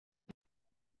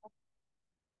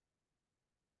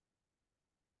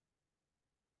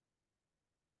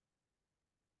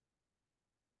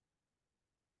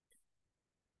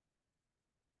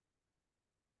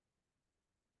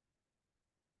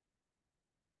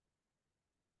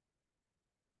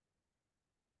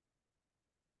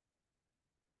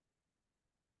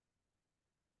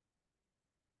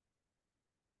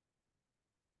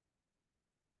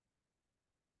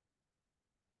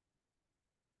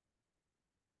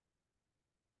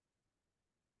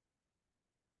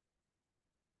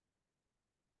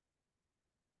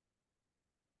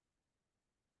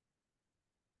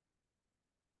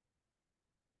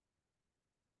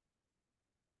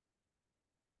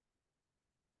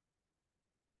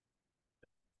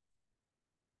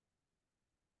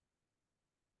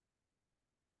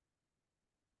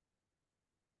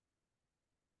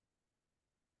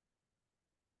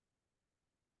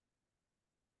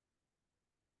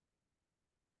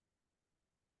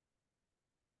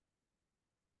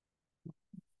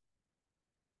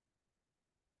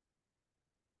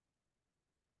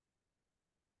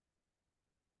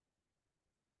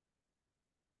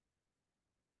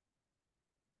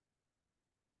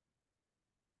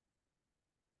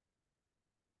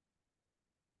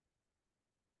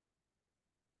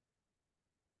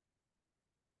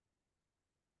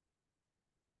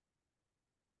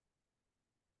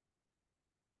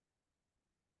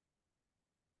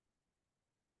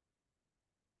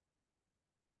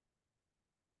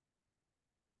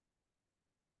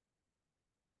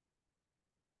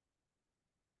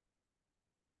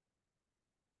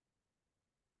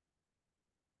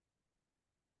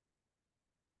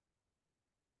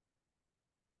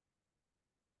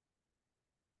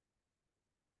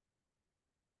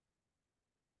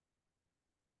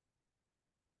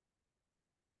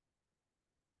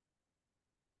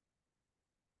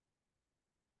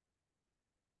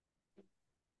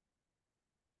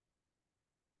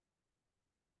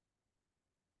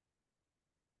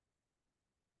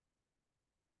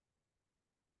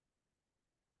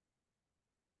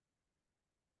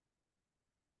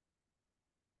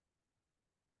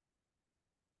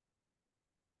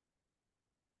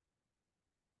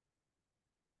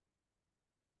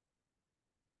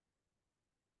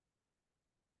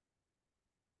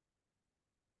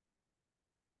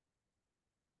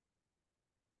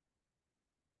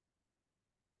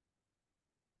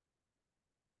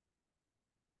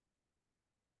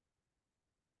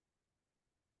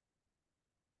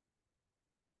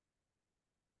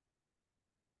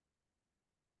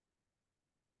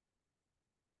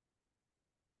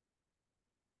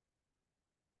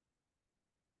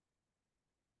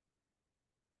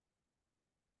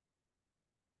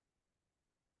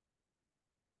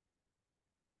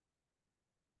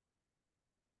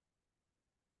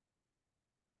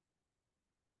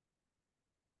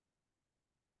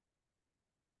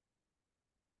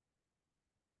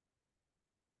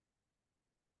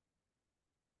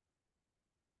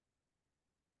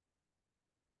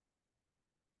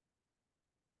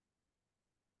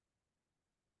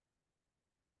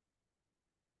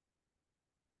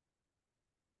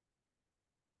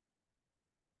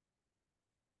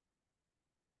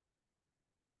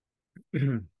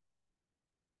Okay,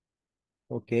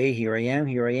 here I am,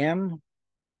 here I am.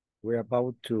 We're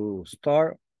about to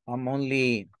start. I'm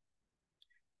only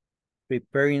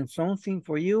preparing something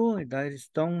for you that is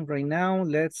done right now.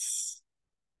 Okay,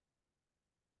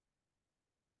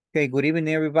 good evening,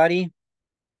 everybody.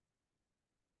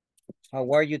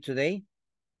 How are you today?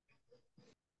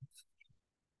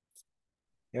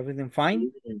 Everything fine?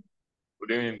 Good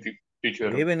evening,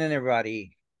 teacher. Good evening,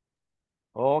 everybody.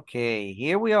 Okay,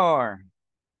 here we are.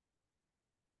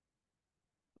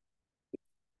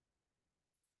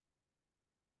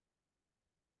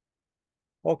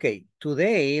 Okay,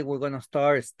 today we're gonna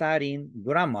start studying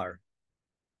grammar.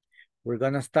 We're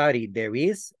gonna study there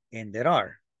is and there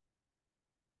are.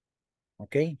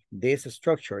 Okay, this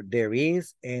structure, there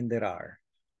is and there are.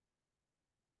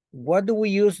 What do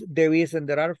we use there is and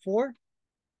there are for?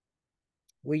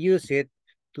 We use it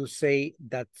to say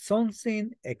that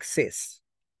something exists.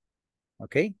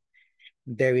 Okay,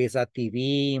 there is a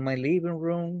TV in my living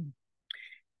room.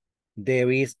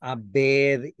 There is a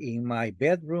bed in my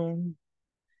bedroom.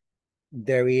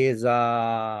 There is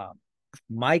a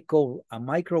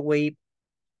microwave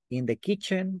in the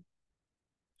kitchen.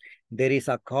 There is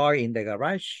a car in the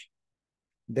garage.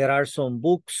 There are some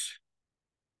books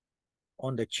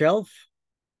on the shelf.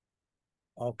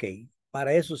 Ok,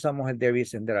 para eso usamos el there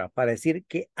is and there are, para decir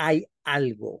que hay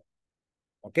algo.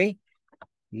 Ok,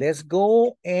 let's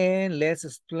go and let's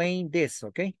explain this,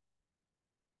 okay?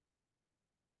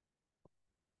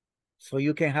 So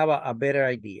you can have a better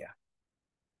idea.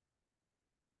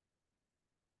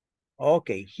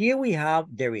 Okay, here we have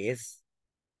there is.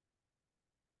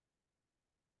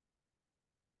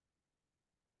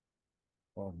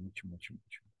 Oh, mucho.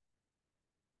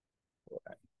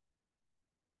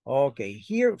 Okay,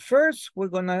 here first we're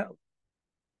gonna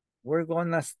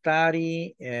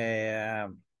study the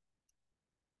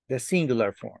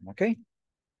singular form, okay?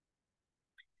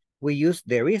 We use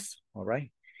there is, all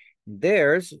right?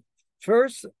 There's,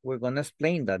 first we're gonna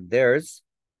explain that there's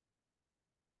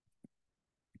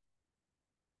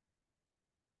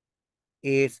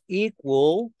is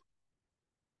equal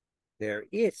there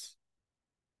is.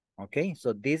 Okay,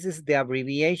 so this is the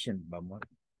abbreviation.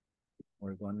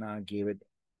 We're gonna give it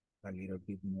a little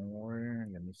bit more.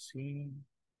 Let me see.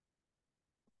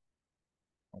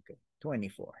 Okay,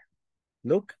 24.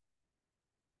 Look,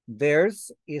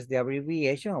 there's is the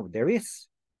abbreviation of there is.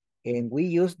 And we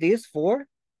use this for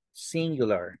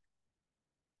singular.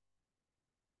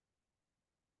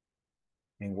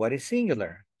 And what is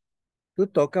singular? To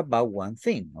talk about one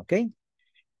thing, okay?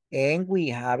 And we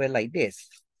have it like this.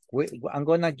 I'm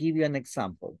gonna give you an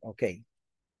example, okay?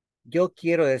 Yo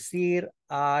quiero decir,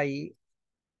 hay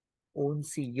un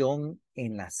sillón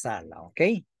en la sala,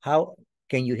 okay? How,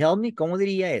 can you help me? ¿Cómo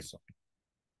diría eso?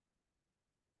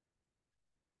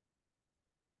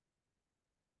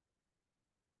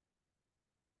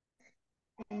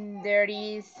 There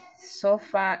is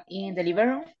sofa in the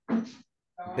living room.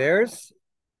 There's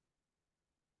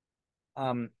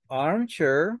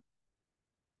armchair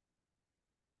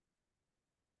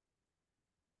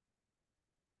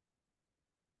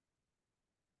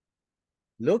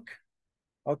look,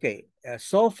 okay,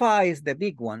 sofa is the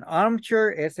big one,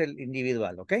 armchair es el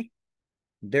individual, okay?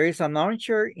 There is an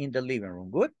armchair in the living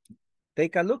room. Good.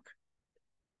 Take a look.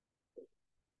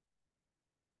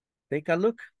 Take a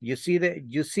look. You see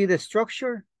the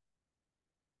structure?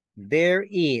 There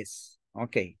is.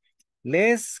 Okay.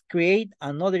 Let's create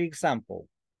another example.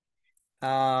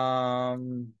 Help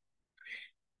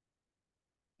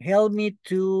me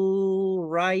to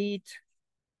write.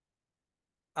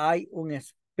 Hay un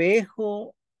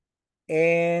espejo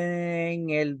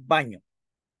en el baño.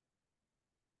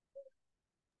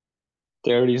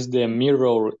 There is the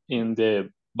mirror in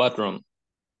the bathroom.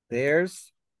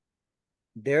 There's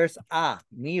a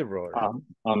mirror.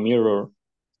 A mirror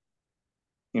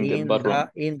in the bathroom.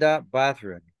 In the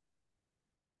bathroom.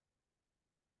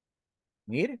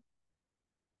 Mire.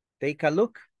 Take a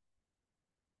look.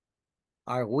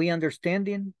 Are we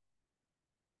understanding?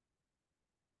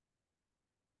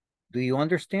 Do you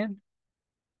understand?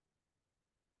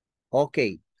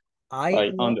 Okay.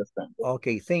 I understand.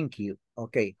 Okay, thank you.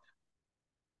 Okay.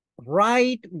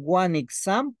 Write one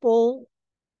example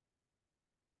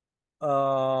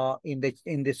in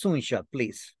the Zoom chat,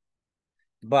 please.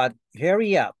 But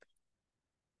hurry up.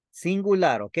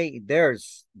 Singular, okay?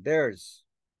 There's.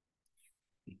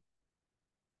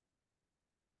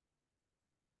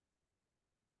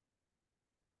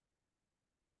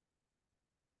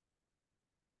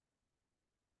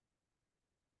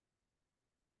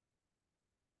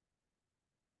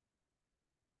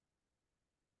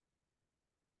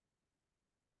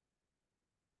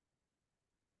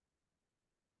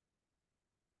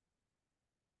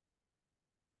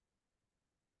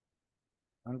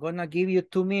 I'm gonna give you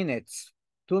 2 minutes.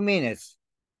 2 minutes.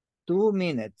 2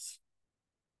 minutes.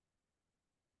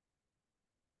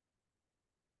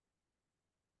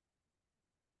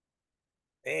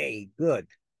 Hey, good.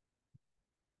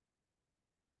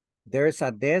 There's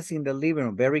a desk in the living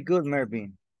room. Very good,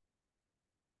 Mervin.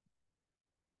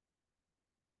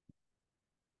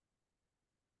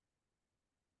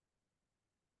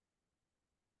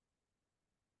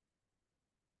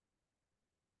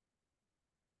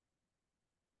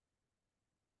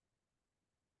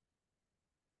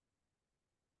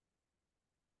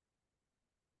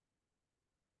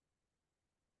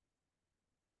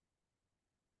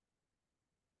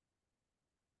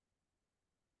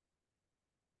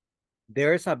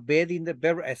 There's a bed in the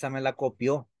bedroom. Esa me la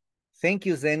copió. Thank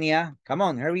you, Zenia. Come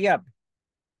on, hurry up.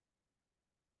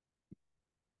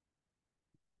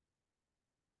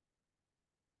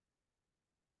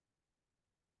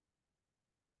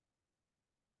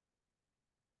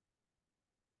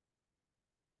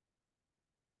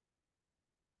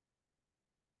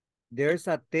 There's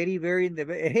a teddy bear in the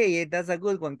bed. Hey, that's a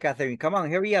good one, Catherine. Come on,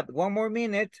 hurry up. 1 more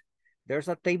minute. There's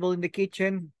a table in the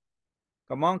kitchen.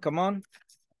 Come on, come on.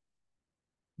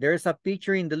 There's a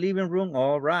picture in the living room.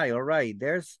 All right, all right.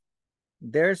 There's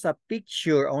a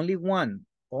picture, only one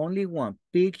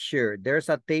picture. There's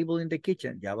a table in the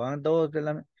kitchen. Ya van dos de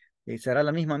la, será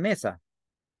la misma mesa.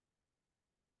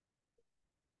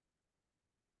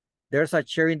 There's a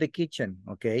chair in the kitchen.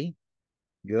 Okay,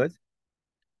 good.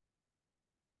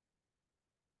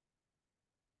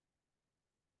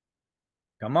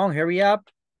 Come on, hurry up.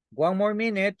 1 more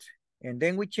minute, and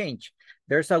then we change.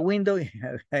 There's a window in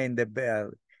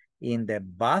the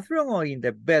bathroom or in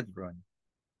the bedroom.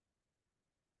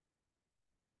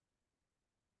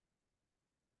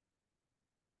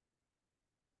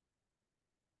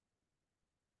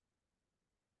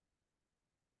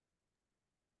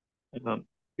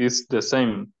 It's the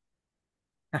same.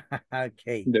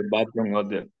 Okay. The bathroom or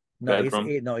the No,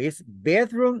 bedroom. it's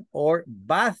bedroom or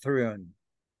bathroom.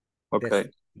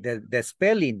 Okay. The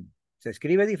spelling se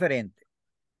escribe diferente.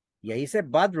 Y ahí dice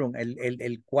bathroom,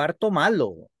 el cuarto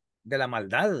malo de la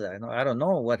maldad. I don't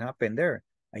know what happened there.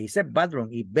 Ahí dice bathroom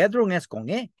y bedroom es con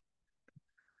E.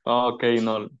 Ok,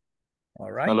 no,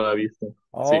 All no right. lo he visto. Sí,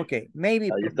 Okay,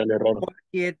 maybe ahí está el error.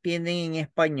 porque tienen en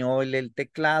español el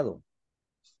teclado.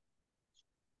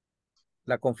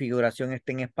 La configuración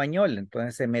está en español,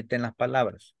 entonces se meten las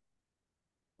palabras.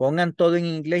 Pongan todo en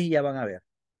inglés y ya van a ver.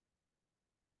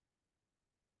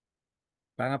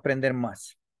 Van a aprender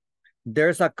más.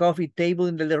 There's a coffee table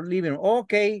in the living room.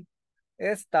 Okay,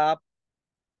 stop.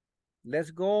 Let's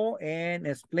go and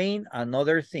explain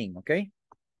another thing, okay?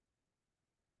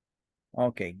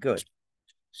 Okay, good.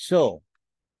 So,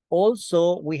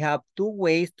 also we have 2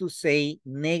 ways to say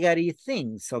negative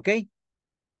things, okay?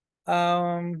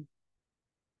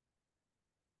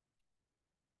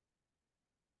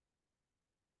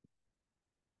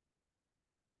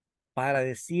 Para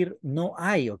decir no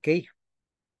hay, okay?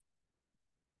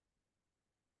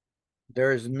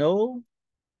 There's no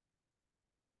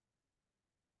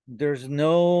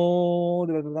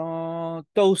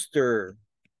toaster.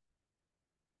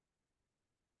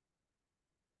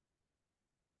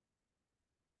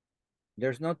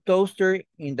 There's no toaster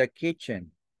in the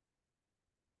kitchen.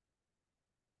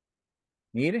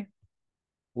 Mire,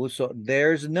 uso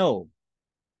there's no.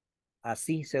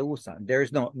 Así se usa.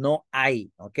 There's no hay,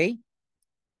 okay?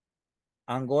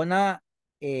 I'm gonna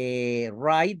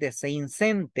write the same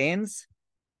sentence,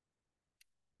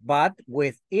 but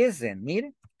with isn't.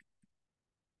 Mire,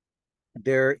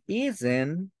 there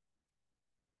isn't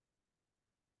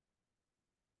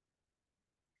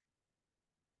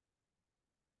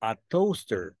a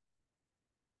toaster.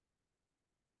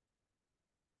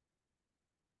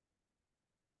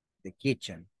 The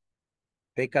kitchen.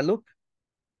 Take a look.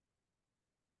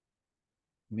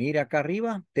 Mira acá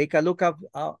arriba. Take a look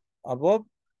above.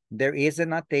 There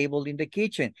isn't a table in the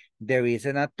kitchen. There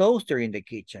isn't a toaster in the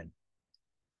kitchen.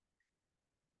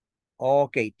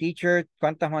 Okay, teacher,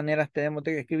 ¿cuántas maneras tenemos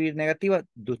de escribir negativa?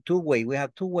 The 2 ways. We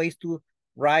have 2 ways to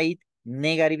write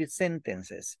negative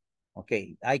sentences.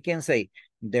 Okay, I can say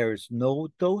there's no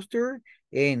toaster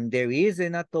and there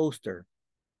isn't a toaster.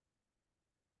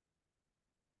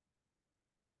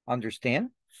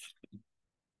 Understand?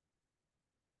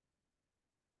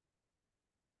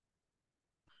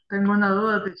 Tengo una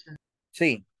duda, teacher.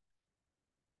 Sí.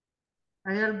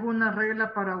 ¿Hay alguna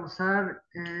regla para usar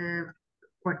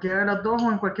cualquiera de las dos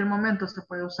o en cualquier momento se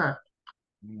puede usar?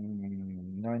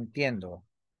 No entiendo.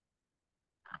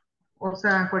 O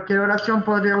sea, en cualquier oración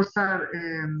podría usar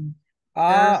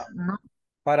Ah, there's no.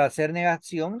 para hacer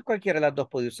negación, cualquiera de las dos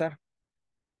puede usar.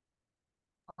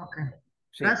 Ok.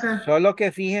 Sí, Gracias. solo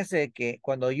que fíjese que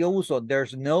cuando yo uso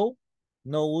there's no,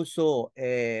 no uso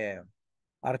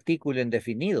artículo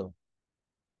indefinido.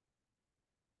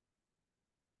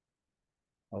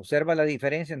 Observa la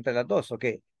diferencia entre las dos. Ok,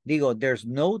 digo there's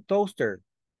no toaster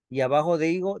y abajo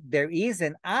digo there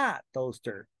isn't a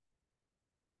toaster.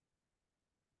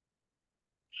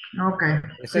 Ok.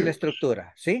 Esa es la Sí.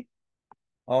 estructura, ¿sí?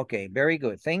 Ok, very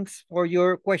good. Thanks for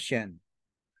your question.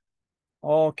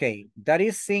 Okay, that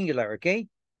is singular, okay?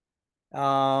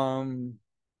 I'm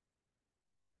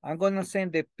gonna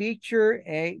send the picture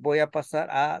y voy a pasar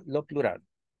a lo plural.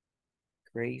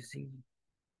 Crazy.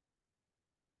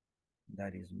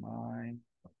 That is mine.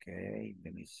 Okay,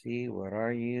 let me see. Where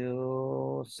are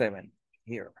you? 7.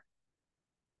 Here.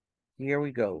 Here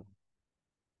we go.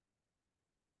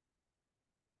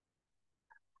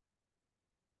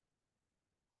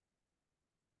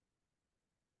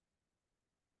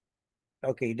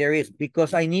 Okay, there is,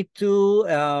 because I need to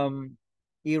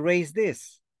erase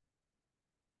this.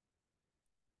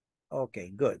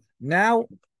 Okay, good. Now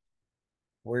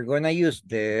we're gonna use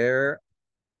there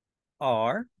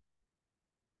are,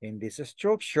 and this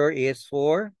structure is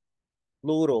for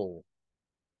plural.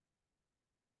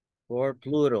 For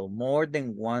plural, more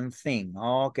than one thing.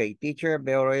 Okay, teacher,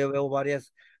 veo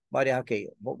varias, okay,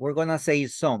 but we're gonna say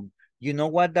some. You know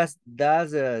what does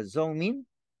some mean?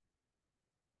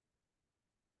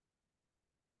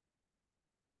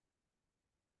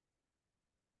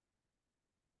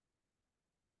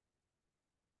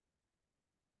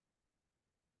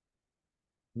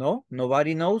 No,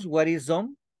 nobody knows what is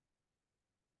some.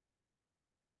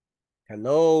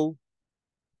 Hello,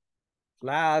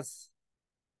 class.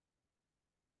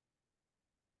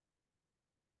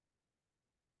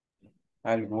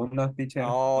 Algunos, teacher.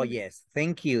 Oh, yes,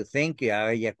 thank you, thank you.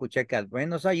 Ya escuché que al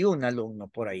menos hay un alumno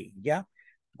por ahí, ¿ya?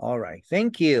 All right,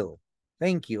 thank you,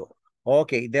 thank you.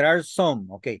 Okay, there are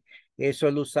some, okay. Eso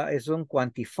lo usa, son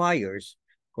quantifiers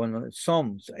con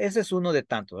some. Ese es uno de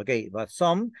tantos, okay. But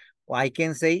some, I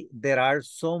can say there are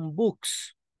some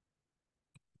books.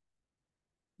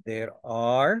 There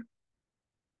are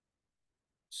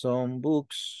some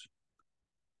books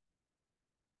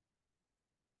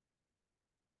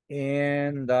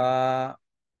in the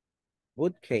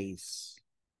bookcase.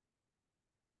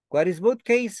 What is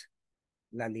bookcase?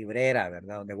 La librera,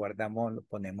 ¿verdad? Donde guardamos,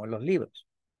 ponemos los libros.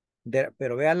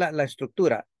 Pero vean la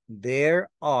estructura. There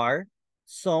are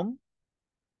some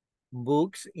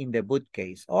books in the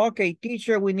bookcase. Okay,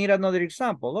 teacher, we need another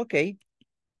example. Okay.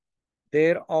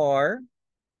 There are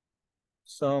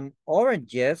some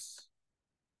oranges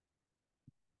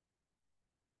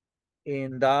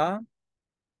in the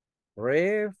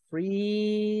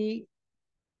refrigerator.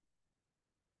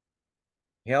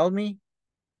 Help me.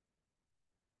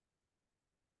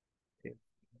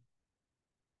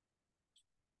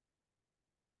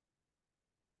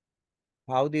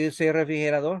 How do you say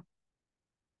refrigerador?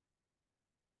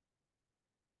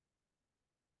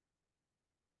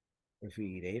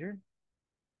 Refrigerator?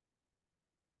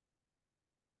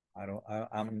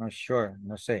 I'm not sure.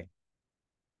 No sé.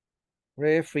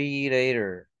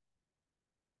 Refrigerator.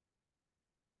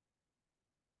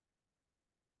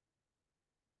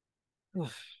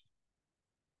 Uf.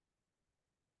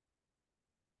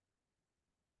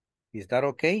 Is that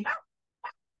okay?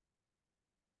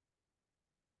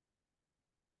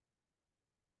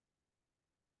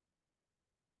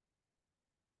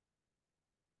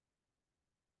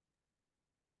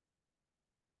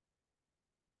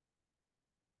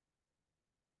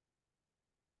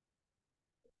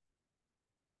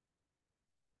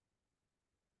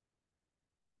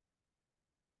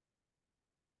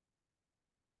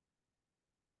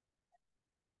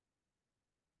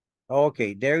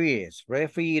 Okay, there it is.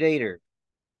 Refrigerator.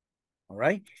 All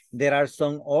right. There are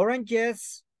some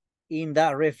oranges in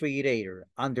the refrigerator.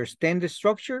 Understand the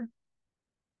structure?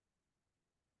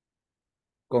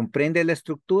 ¿Comprende la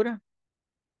estructura?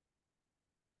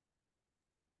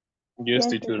 Yes,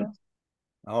 teacher.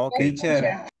 Okay.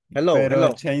 Teacher, Hello, pero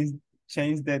hello.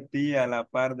 change the T a la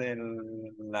par de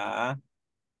la A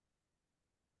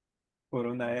por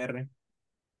una R.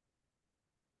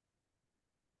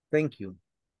 Thank you.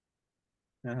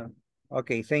 Ajá.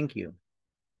 Okay, thank you.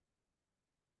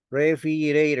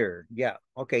 Refrigerator. Yeah.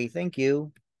 Okay, thank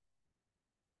you.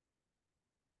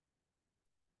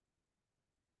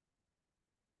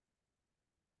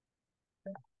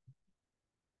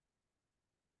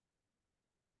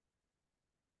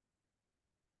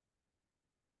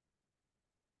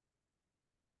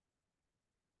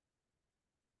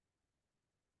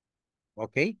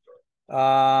 Okay.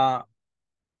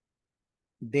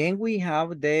 Then we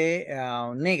have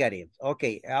the negative.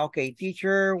 Okay, okay,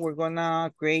 teacher, we're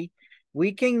gonna create.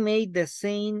 We can make the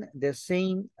same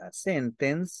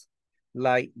sentence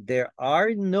like there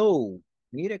are no.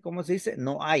 Mire cómo se dice,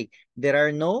 no hay. There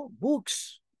are no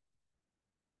books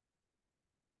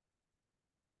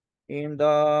in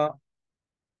the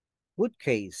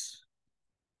bookcase.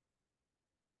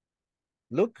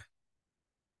 Look.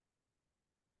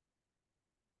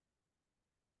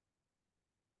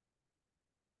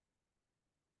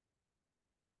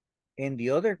 En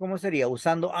the other, ¿cómo sería?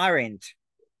 Usando aren't.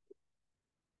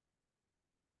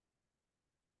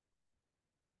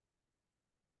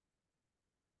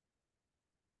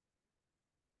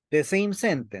 The same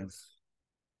sentence.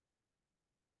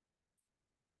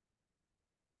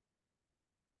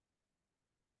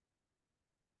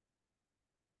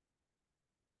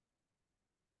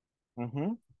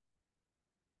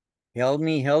 Help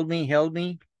me, help me, help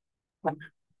me.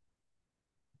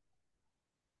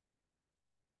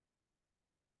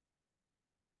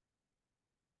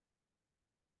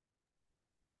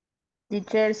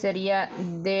 Teacher sería,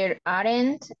 there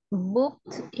aren't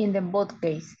booked in the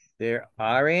bookcase. There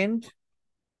aren't.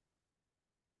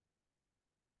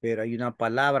 Pero hay una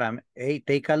palabra. Hey,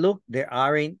 take a look. There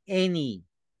aren't any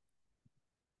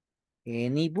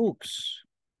books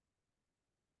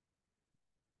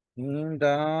in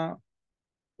the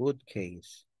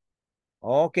bookcase.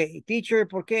 Okay, teacher,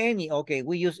 ¿por qué any? Okay,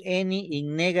 we use any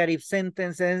in negative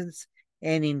sentences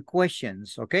and in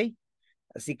questions, okay?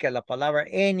 Así que la palabra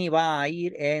any va a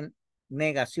ir en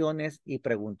negaciones y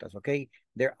preguntas, okay?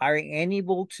 There aren't any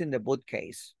books in the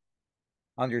bookcase.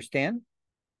 Understand?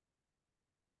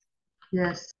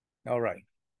 Yes. All right.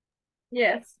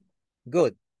 Yes.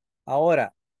 Good.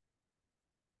 Ahora,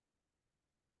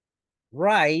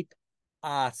 write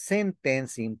a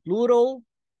sentence in plural,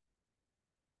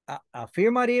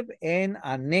 affirmative, and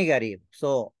a negative.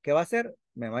 So, ¿qué va a hacer?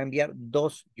 Me va a enviar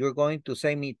dos. You're going to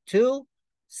send me two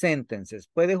sentences.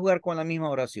 Puede jugar con la misma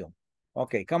oración.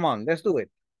 Okay, come on, let's do it.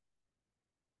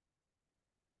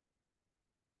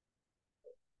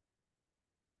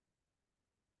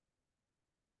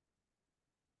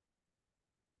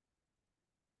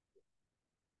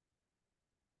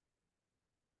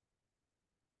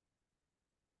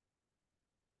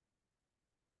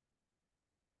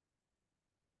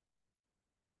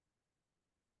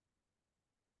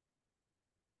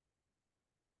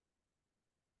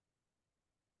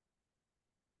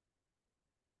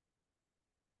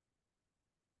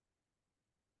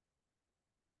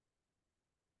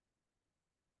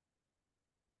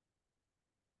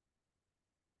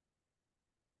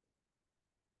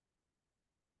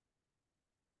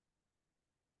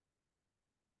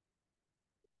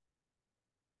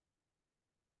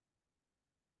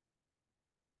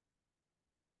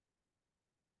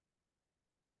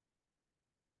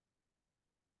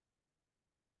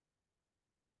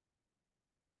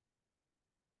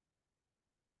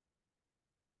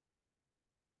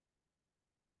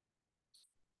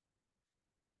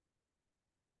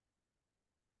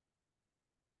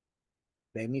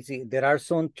 Let me see. There are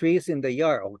some trees in the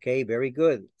yard. Okay, very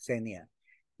good, Senia.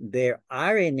 There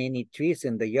aren't any trees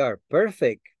in the yard.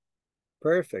 Perfect.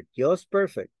 Perfect. Just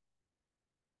perfect.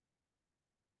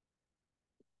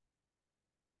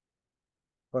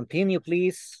 Continue,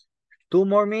 please. 2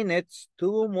 more minutes.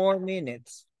 2 more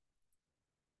minutes.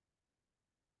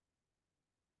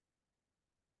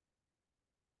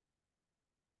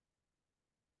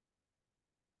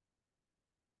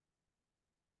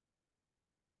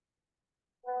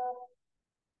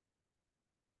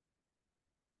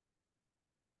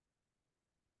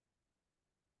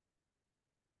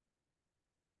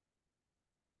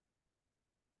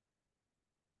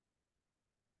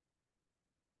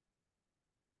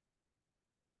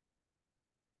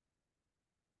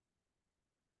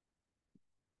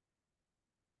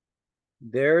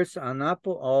 There's an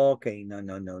apple. Okay, no,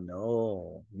 no, no,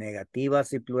 no.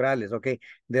 Negativas y plurales. Okay,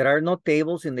 there are no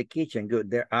tables in the kitchen.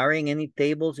 Good. There aren't any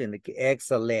tables in the kitchen.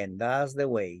 Excellent. That's the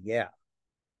way. Yeah.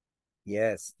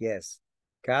 Yes, yes.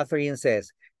 Catherine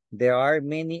says, there are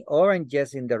many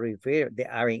oranges in the refrigerator.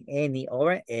 There aren't any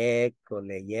orange.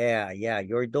 Excellent. Yeah, yeah.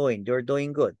 You're doing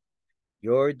good.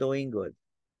 You're doing good.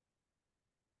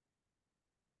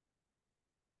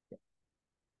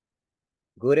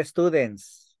 Good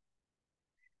students.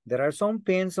 There are some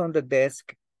pens on the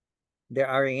desk. There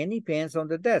aren't any pens on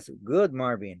the desk. Good,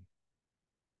 Marvin.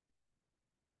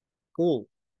 Cool.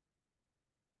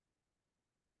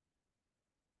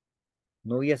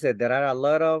 Nubia said there are a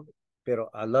lot of, pero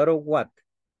a lot of what?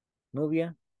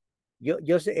 Nubia. Yo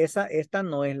sé, esta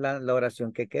no es la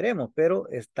oración que queremos, pero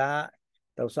está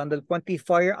Está usando el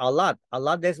quantifier a lot. A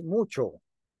lot es mucho.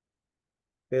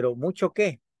 Pero ¿mucho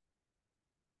qué?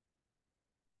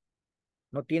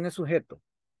 No tiene sujeto.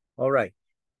 All right.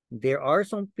 There are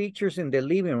some pictures in the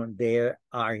living room. There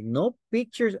are no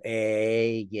pictures.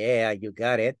 Hey, yeah, you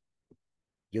got it.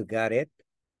 You got it.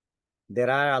 There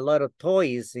are a lot of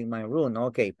toys in my room.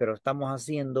 Okay, pero estamos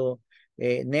haciendo...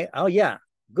 oh, yeah,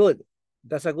 good.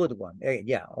 That's a good one.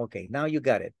 Yeah, okay, now you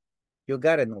got it. You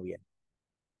got it, Nubia.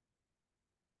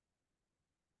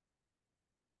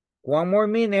 One more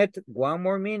minute,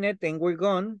 and we're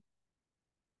gone.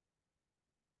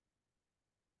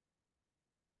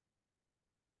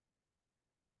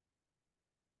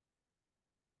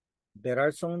 There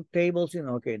are some tables in,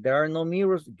 okay, there are no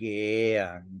mirrors.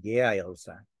 Yeah,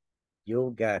 Elsa,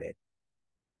 you got it.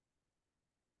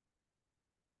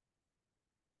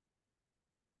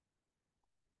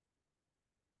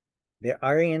 There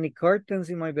aren't any curtains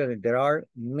in my building. There are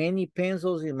many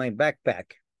pencils in my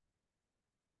backpack.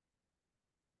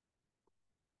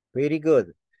 Pretty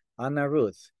good. Anna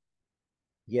Ruth.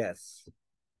 Yes.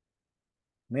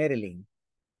 Marilyn.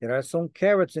 There are some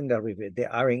carrots in the river.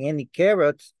 There aren't any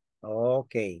carrots.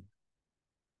 Okay.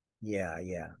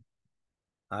 Yeah.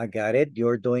 I got it.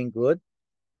 You're doing good.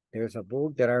 There's a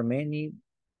book. There are many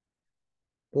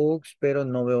books, pero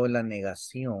no veo la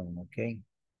negación. Okay.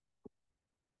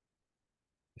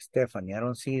 Stephanie, I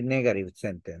don't see negative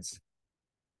sentence.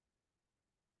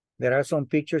 There are some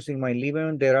pictures in my living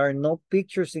room. There are no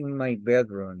pictures in my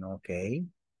bedroom. Okay.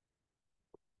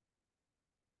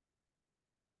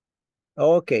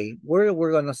 Okay,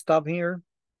 we're gonna stop here.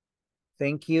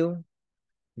 Thank you.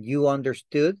 You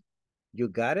understood. You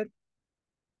got it.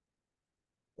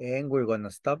 And we're gonna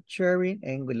stop sharing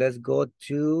and let's go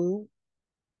to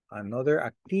another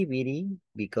activity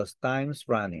because time's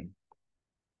running.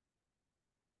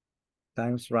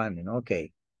 Time's running.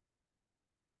 Okay.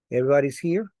 Everybody's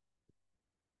here?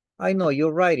 I know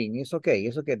you're writing. It's okay.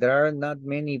 It's okay. There are not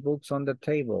many books on the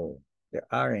table. There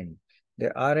aren't.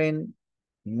 There aren't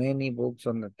many books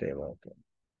on the table. Okay.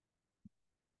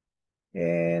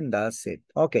 And that's it.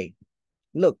 Okay.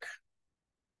 Look.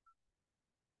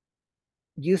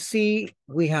 You see,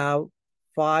 we have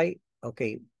 5,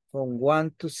 okay, from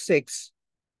 1 to 6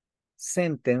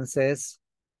 sentences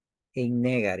in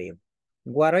negative.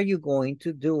 What are you going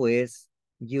to do is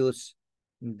use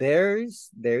there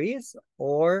is,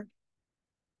 or,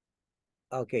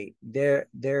 okay,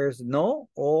 there's no,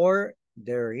 or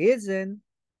there isn't,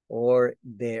 or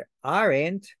there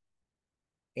aren't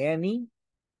any,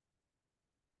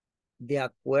 de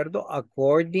acuerdo,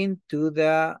 according to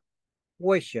the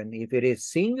question, if it is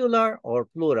singular or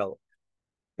plural.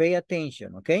 Pay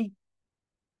attention, okay?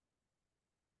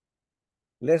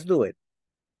 Let's do it.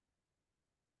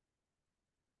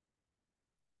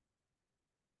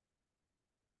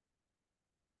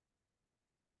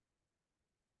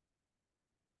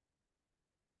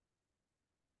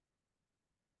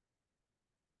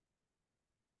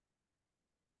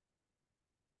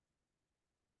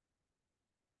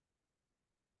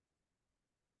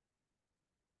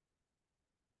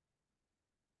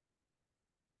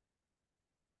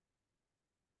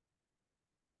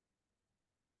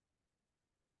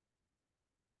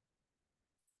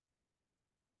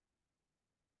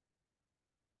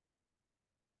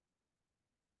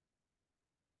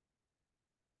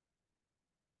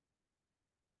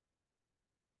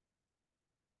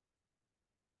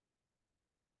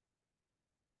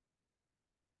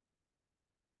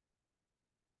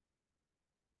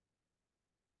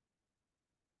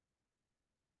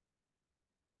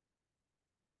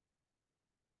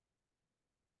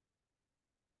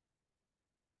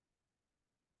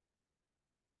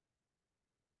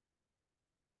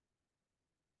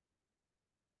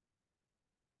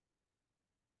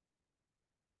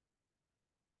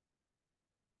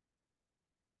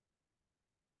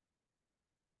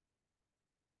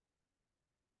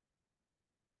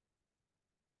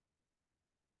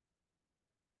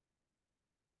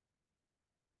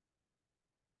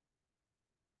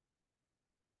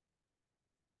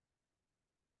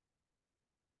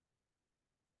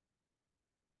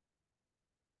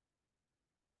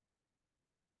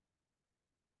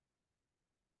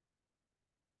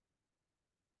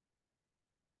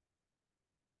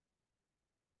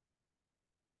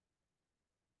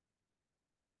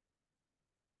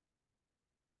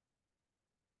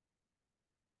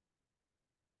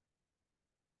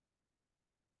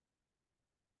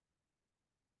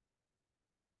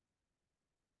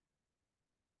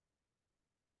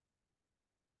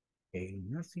 Okay,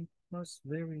 nothing was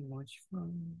very much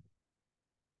fun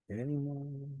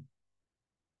anymore.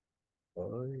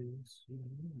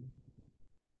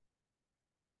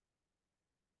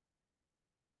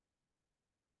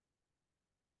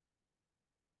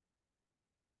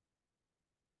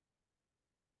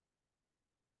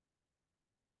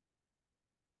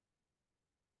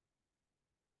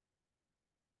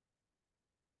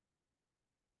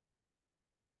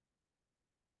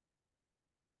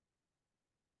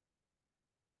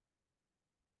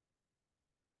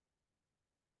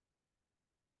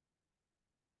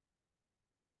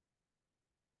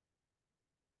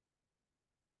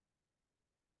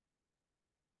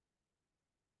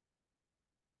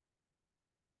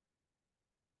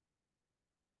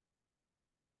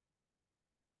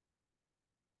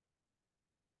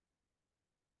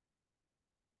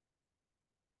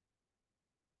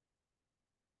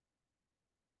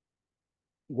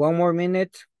 One more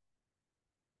minute.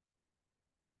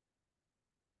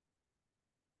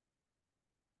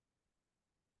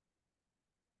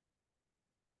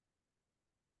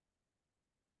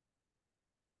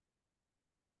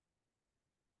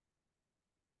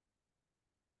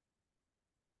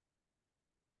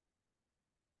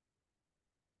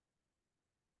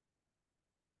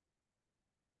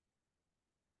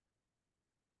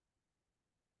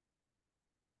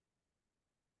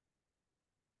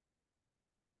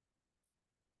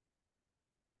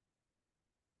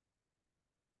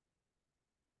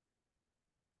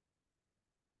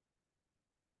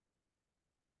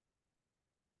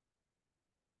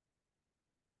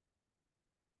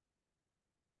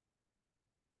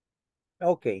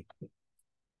 Okay.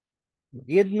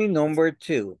 Give me number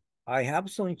 2. I have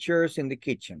some chairs in the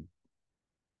kitchen.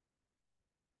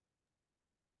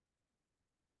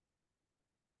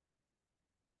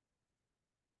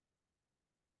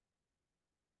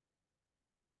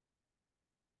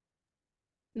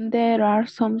 There are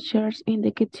some chairs in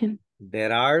the kitchen.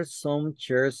 There are some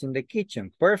chairs in the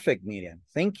kitchen. Perfect, Miriam.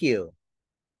 Thank you.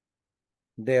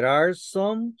 There are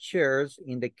some chairs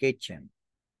in the kitchen.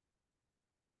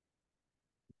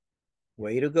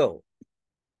 Way to go.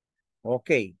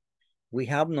 Okay. We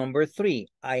have number 3.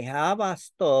 I have a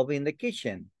stove in the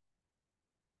kitchen.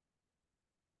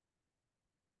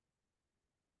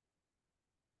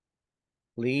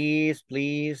 Please,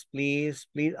 please, please,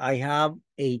 please. I have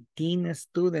 18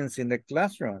 students in the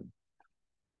classroom.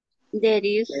 There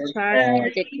is chairs in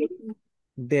the kitchen.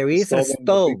 There is a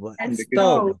stove. In the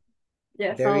Stove.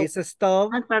 Yes. There is a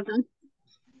stove. Pardon.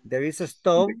 There is a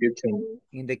stove kitchen.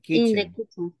 in the In the kitchen.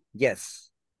 kitchen. Yes.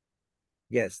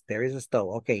 Yes, there is a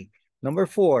stove. Okay. Number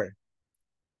 4.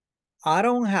 I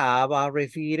don't have a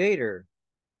refrigerator.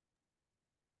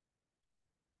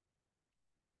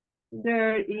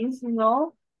 There is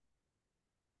no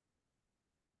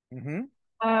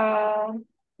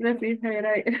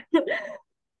refrigerator.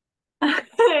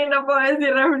 No puedo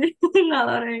decir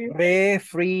refrigerador.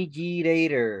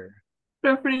 Refrigerator.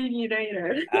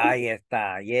 Refrigerator. Ahí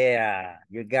está. Yeah,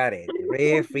 you got it.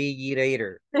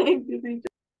 Refrigerator.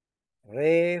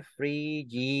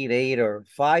 Refrigerator.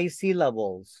 5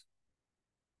 syllables.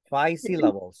 5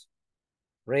 syllables.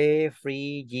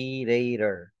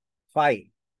 Refrigerator. 5.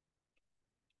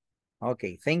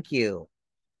 Okay, thank you.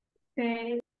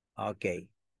 Okay. Okay.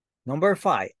 Number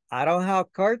 5. I don't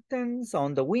have curtains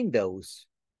on the windows.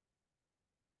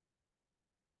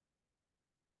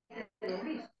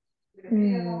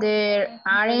 There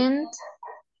aren't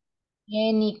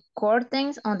any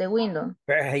curtains on the window.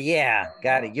 Yeah,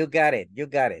 got it. You got it. You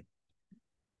got it.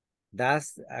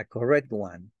 That's a correct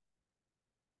one.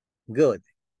 Good.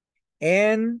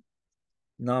 And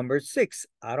number 6.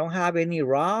 I don't have any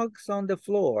rugs on the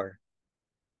floor.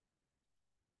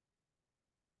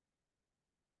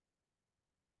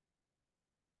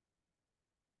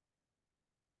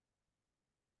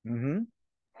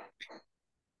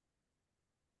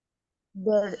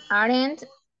 There aren't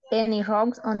any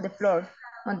rugs on the floor.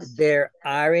 There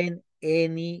aren't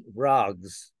any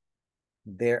rugs.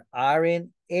 There aren't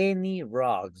any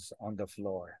rugs on the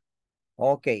floor.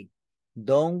 Okay.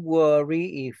 Don't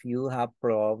worry if you have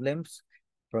problems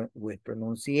with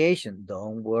pronunciation.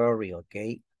 Don't worry,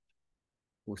 okay?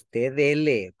 Usted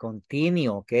dele,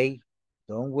 continue, okay?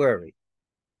 Don't worry.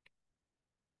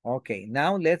 Okay,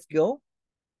 now let's go.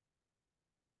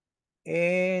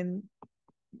 And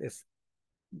let's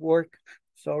work,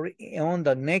 sorry, on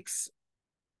the next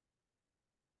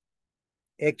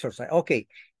exercise. Okay,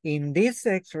 in this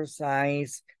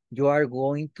exercise, you are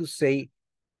going to say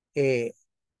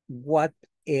what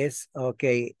is,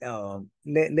 okay,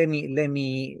 let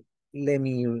me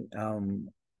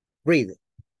read.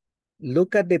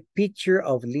 Look at the picture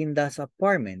of Linda's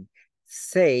apartment.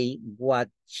 Say what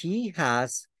she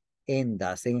has and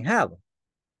doesn't have.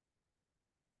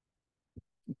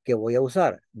 ¿Qué voy a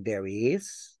usar? There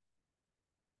is,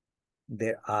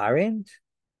 there aren't,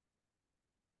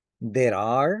 there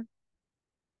are,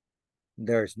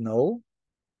 there's no,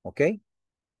 okay?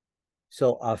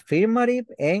 So affirmative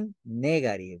and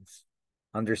negatives.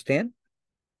 Understand?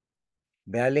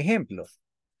 Vea el ejemplo.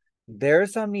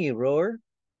 There's a mirror.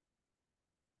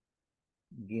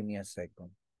 Give me a second.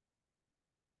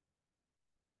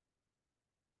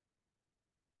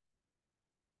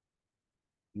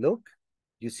 Look,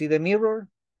 you see the mirror?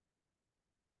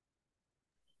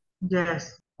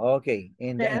 Yes. Okay,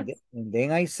 and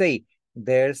then I say,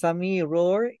 there's a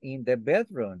mirror in the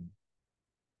bedroom.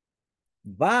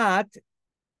 But,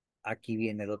 aquí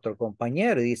viene el otro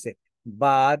compañero y dice,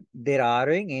 but there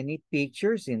aren't any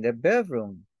pictures in the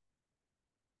bedroom.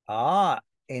 Ah,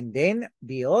 And then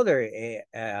the other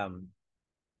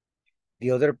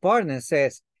partner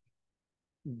says,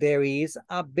 there is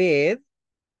a bed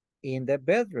in the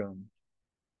bedroom,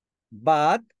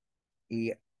 but,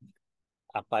 y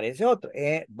aparece otro,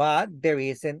 but there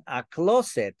isn't a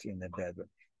closet in the bedroom.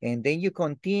 And then you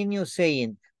continue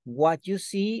saying what you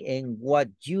see and what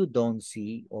you don't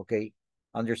see, okay?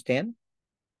 Understand?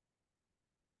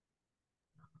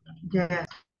 Yes.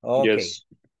 Okay. Yes.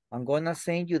 I'm gonna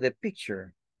send you the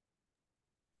picture.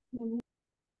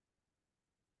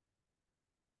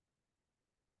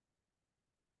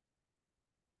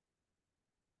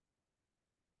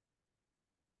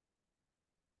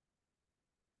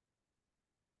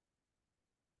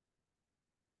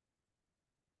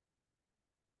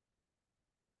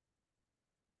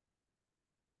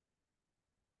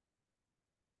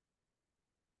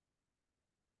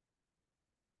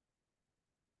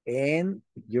 And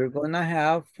you're gonna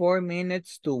have 4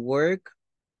 minutes to work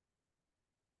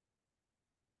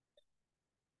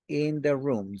in the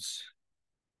rooms.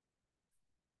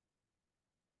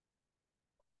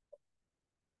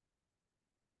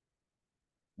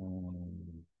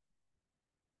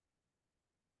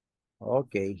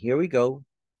 Okay, here we go.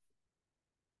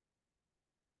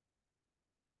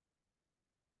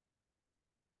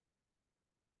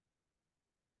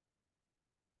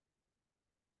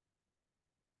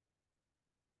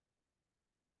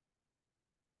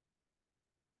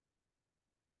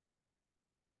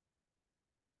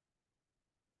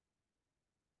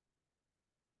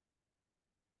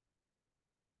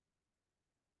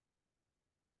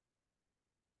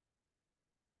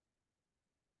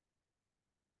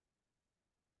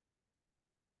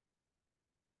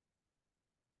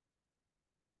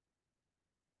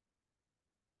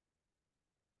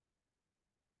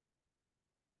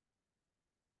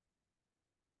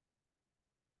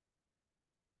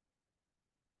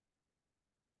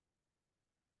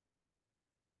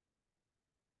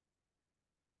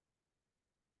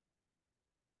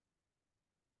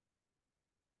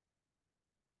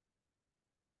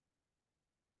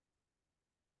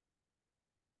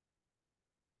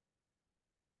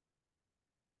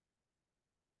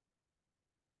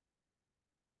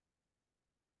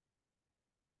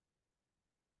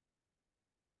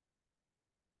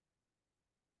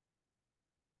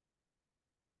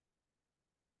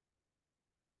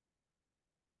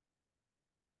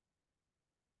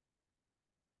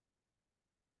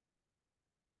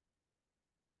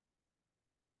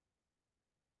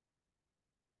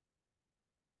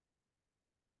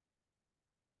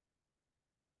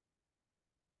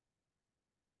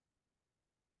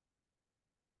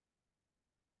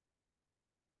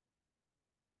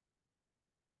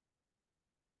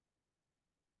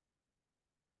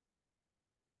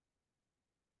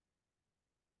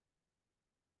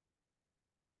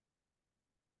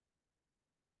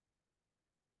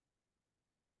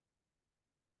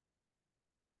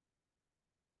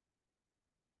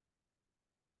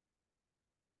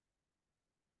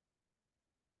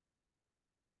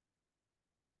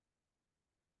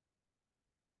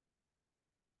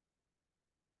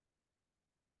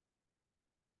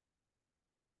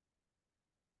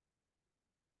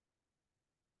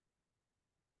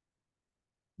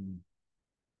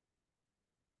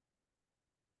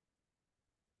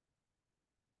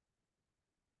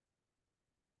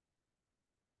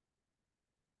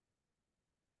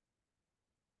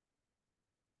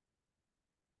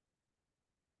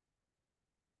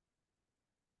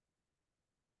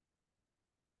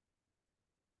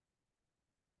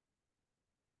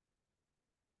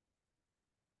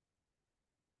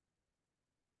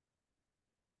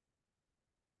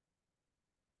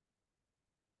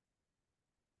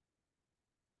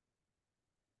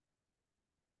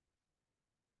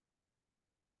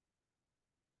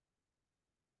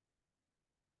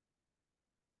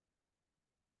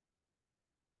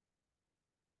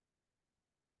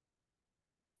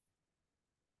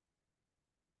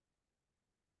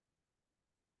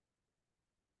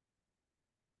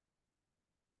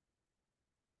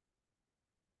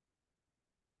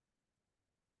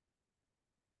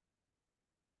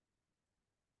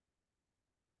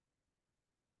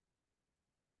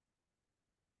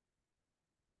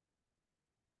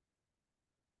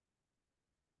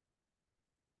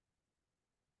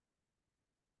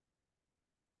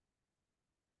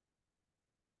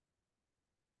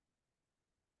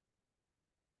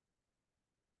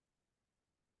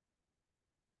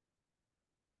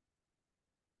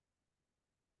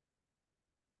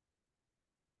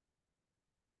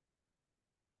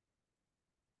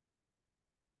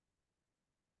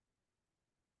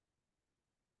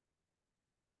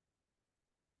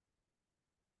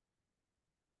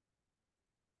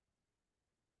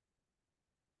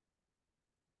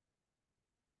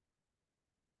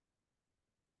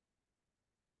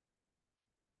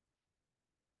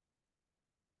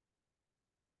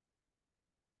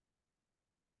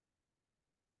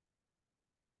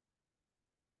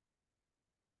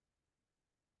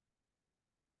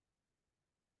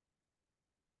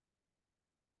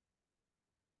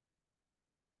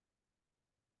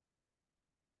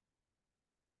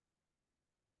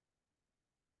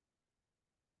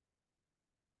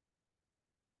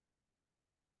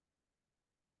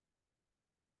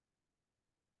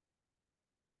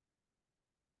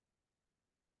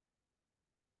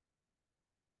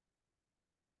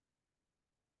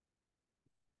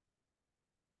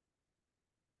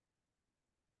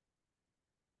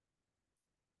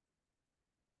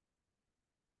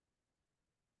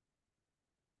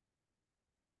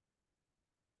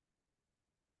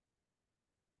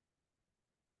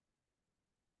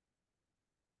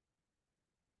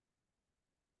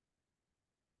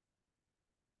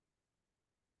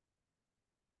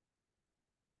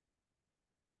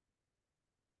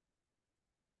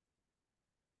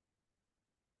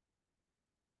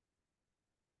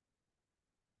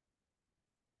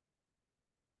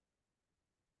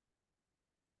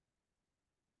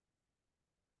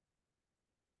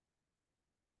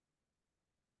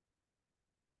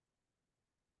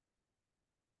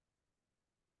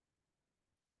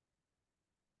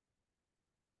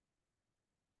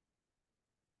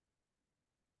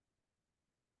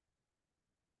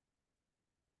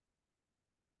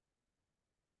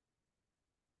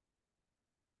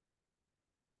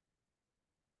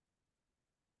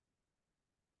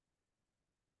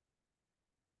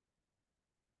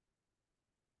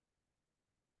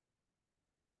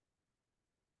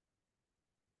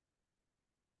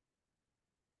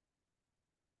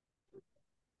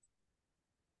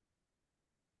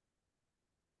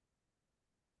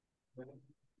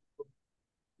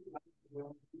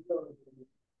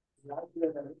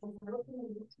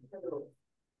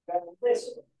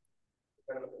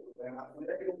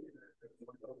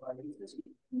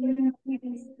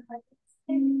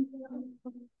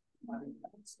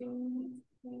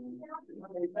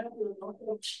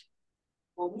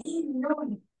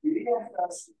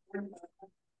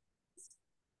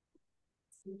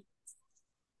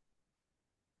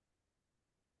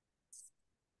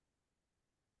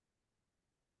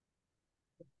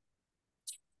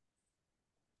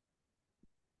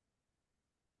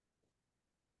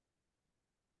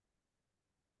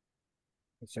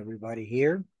 Is everybody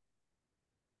here?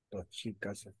 Dos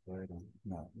chicas se fueron.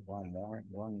 No, one more.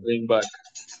 Bring back.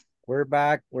 We're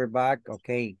back.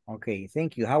 Okay,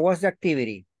 thank you. How was the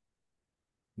activity?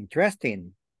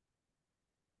 Interesting.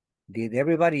 Did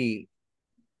everybody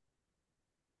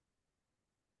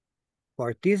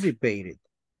participate?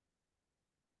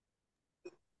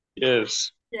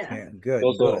 Yes. Yeah. Yeah, good.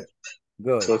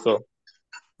 So.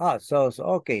 Ah, so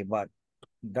okay, but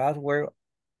that's where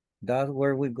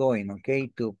we're going,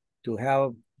 okay? To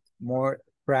have more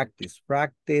practice.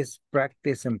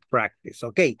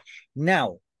 Okay,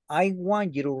 now I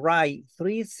want you to write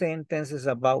 3 sentences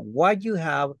about what you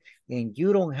have and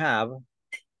you don't have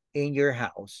in your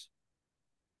house.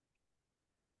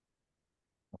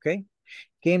 Okay,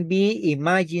 can be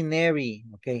imaginary,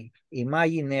 okay?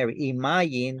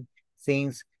 Imagine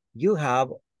things you have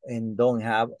and don't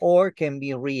have, or can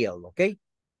be real, okay?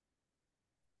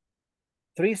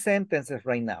 3 sentences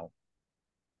right now.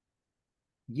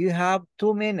 You have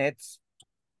 2 minutes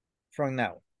from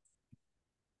now.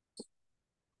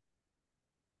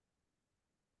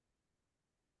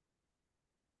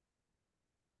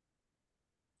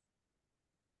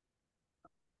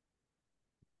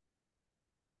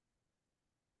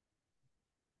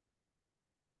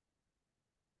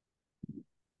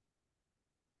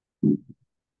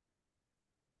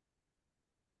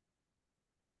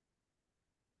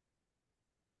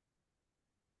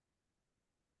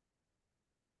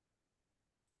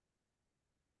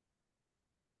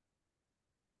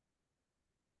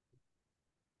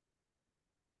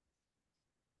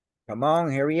 Come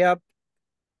on, hurry up.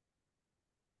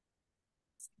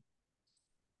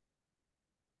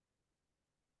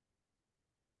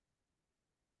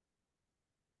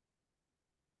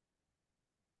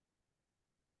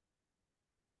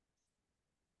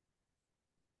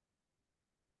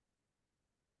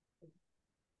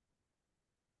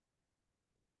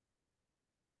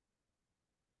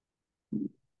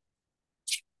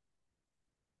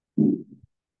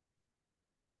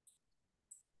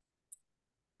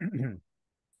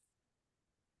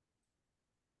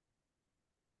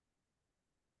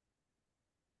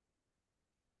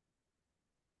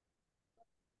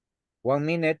 One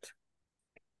minute.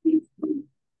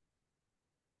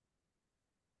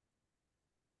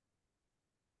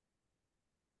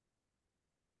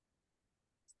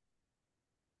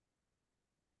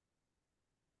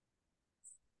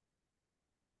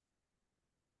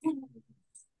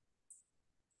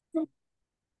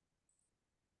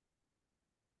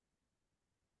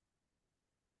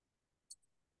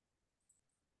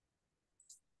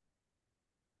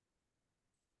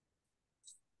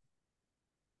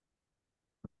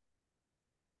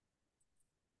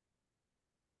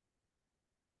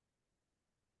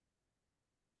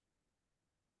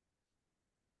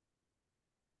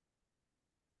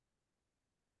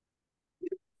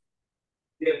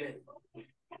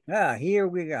 Here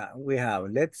we have,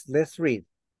 let's read.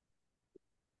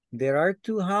 There are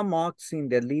 2 hammocks in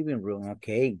the living room.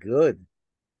 Okay, good.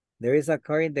 There is a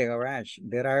car in the garage.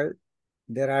 There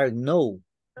are no.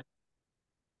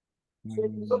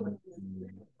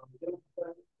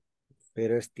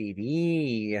 Pero es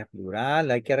TV, es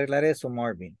plural. Hay que arreglar eso,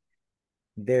 Marvin.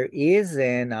 There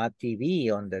isn't a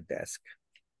TV on the desk.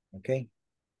 Okay.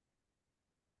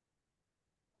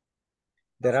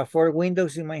 There are 4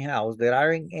 windows in my house. There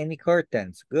aren't any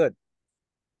curtains. Good.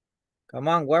 Come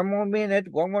on, one more minute.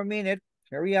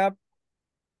 Hurry up.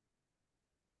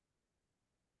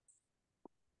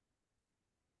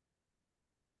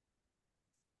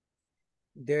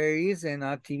 There isn't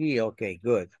a TV. Okay,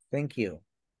 good. Thank you.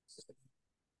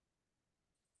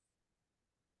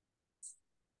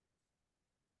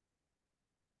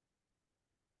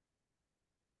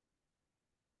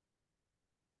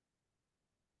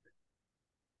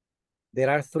 There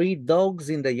are 3 dogs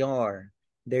in the yard.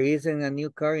 There isn't a new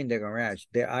car in the garage.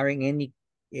 There aren't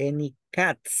any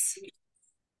cats.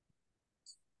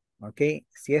 Okay,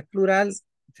 si es plural,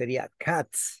 sería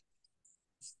cats.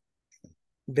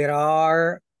 There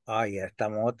are, ya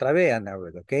estamos otra vez,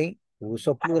 Annabelle, okay?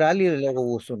 Uso plural y luego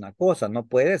uso una cosa. No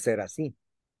puede ser así.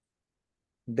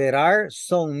 There are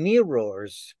some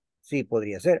mirrors. Sí,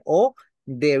 podría ser. O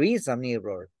there is a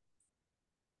mirror.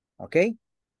 Okay?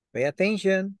 Pay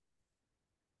attention.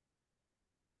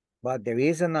 But there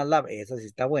isn't a lab. Esa sí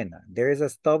está buena. There is a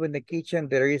stove in the kitchen.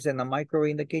 There isn't a microwave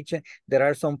in the kitchen. There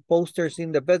are some posters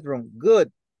in the bedroom.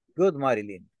 Good. Good,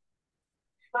 Marilyn.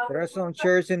 There are some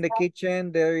chairs in the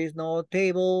kitchen. There is no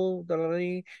table.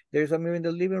 There's a mirror in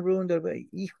the living room.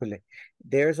 Híjole.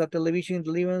 There's a television in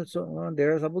the living room. So,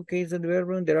 there's a bookcase in the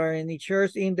bedroom. There are any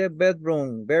chairs in the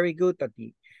bedroom. Very good,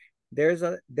 Tati. There's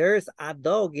a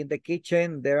dog in the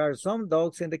kitchen. There are some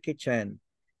dogs in the kitchen.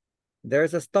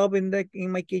 There's a stove in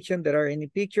my kitchen. There are any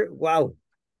pictures. Wow.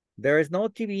 There is no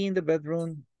TV in the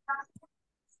bedroom.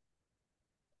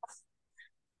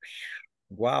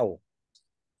 Wow.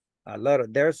 A lot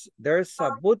of there's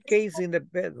a bookcase in the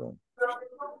bedroom.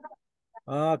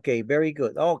 Okay, very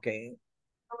good. Okay.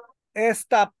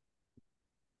 Stop.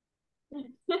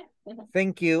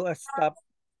 Thank you. Stop.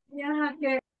 Yeah,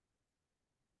 okay.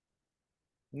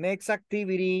 Next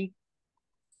activity.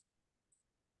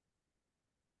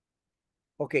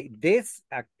 Okay, this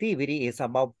activity is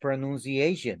about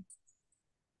pronunciation.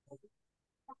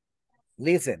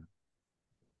 Listen.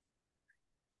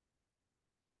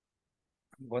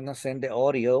 I'm gonna send the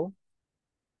audio.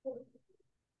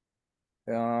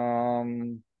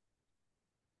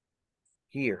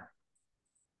 Here.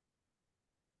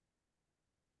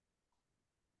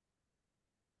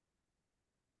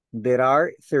 There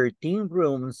are 13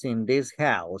 rooms in this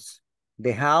house.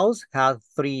 The house has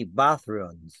 3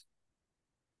 bathrooms.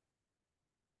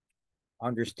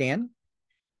 Understand?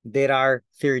 There are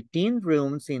 13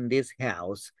 rooms in this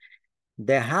house.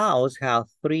 The house has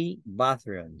 3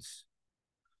 bathrooms.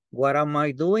 What am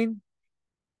I doing?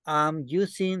 I'm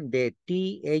using the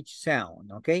TH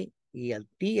sound, ¿ok? Y el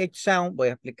TH sound, voy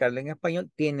a explicarlo en español,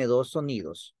 tiene 2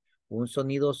 sonidos. Un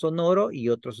sonido sonoro y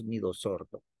otro sonido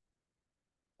sordo.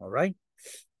 All right?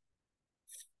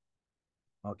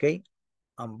 Ok.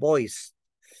 And voice.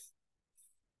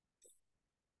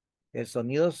 El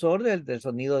sonido sordo es el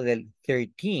sonido del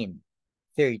 13.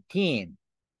 13.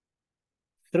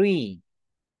 3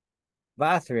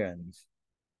 bathrooms.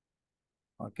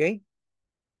 Ok.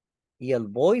 Y el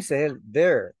voice es el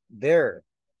there,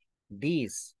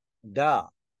 this, the.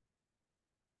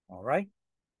 All right.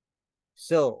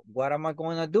 So what am I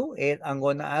going to do? I'm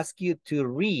going to ask you to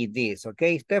read this.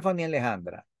 Okay, Stephanie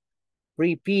Alejandra.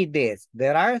 Repeat this.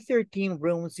 There are 13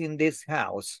 rooms in this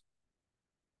house.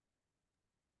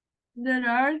 There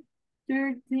are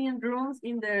 13 rooms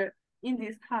in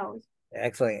this house.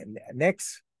 Excellent.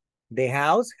 Next. The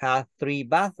house has 3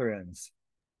 bathrooms.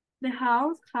 The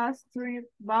house has 3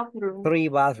 bathrooms. 3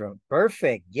 bathrooms.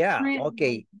 Perfect. Yeah.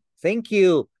 Okay. Thank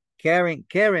you. Karen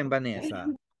Vanessa.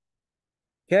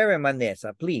 Karen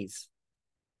Vanessa, please.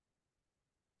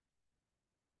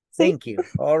 Thank you.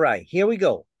 All right. Here we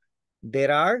go.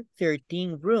 There are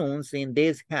 13 rooms in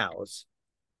this house.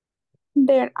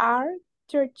 There are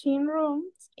 13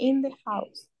 rooms in the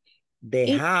house.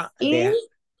 This house.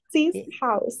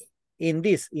 In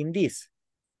this.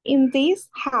 In this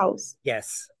house.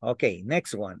 Yes. Okay.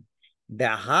 Next one. The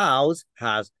house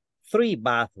has 3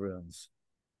 bathrooms.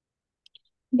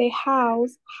 The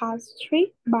house has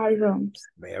 3 bedrooms.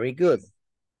 Very good.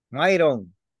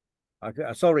 Myron.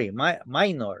 Sorry,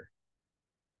 minor.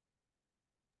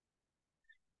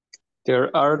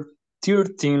 There are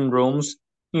 13 rooms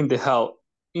in the house.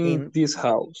 In this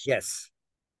house. Yes.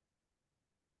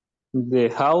 The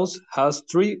house has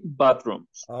 3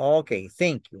 bathrooms. Okay,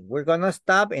 thank you. We're gonna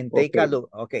stop and take a look.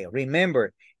 Okay,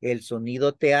 remember, el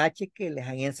sonido TH que les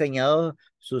han enseñado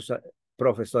sus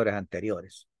profesores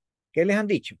anteriores. ¿Qué les han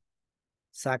dicho?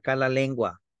 Saca la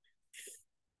lengua.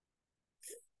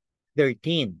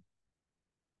 13.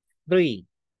 3.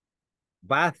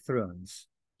 Bathrooms.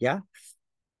 ¿Ya?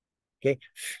 Okay.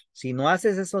 Si no hace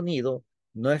ese sonido,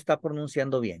 no está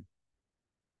pronunciando bien.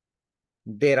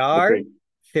 There are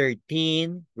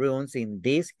 13 rooms in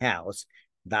this house.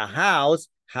 The house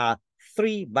has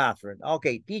 3 bathrooms.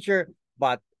 Okay, teacher,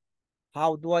 but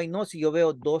how do I know si yo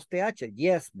veo 2 TH?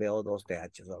 Yes, veo 2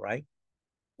 TH, all right?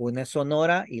 Una es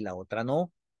sonora y la otra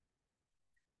no.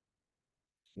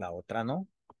 La otra no.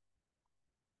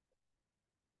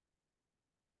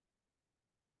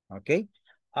 Ok.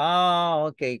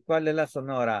 Ok. ¿Cuál es la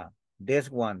sonora? This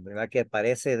one, ¿verdad? Que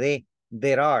aparece de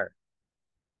there are.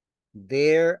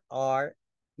 There are.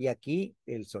 Y aquí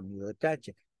el sonido de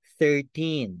TH.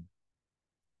 13.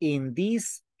 In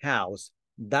this house,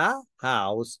 the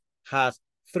house has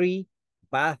 3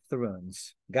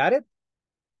 bathrooms. Got it?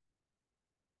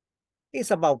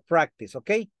 It's about practice,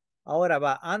 okay? Ahora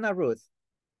va Ana Ruth.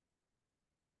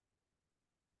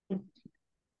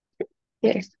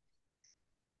 Yes.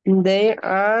 There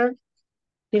are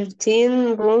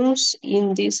 13 rooms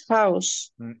in this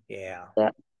house. Yeah.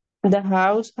 The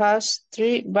house has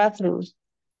 3 bathrooms.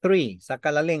 3.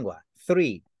 Saca la lengua.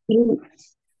 3.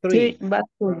 3 3.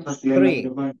 bathrooms. 3.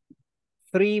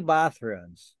 3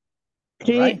 bathrooms.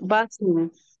 3 Right?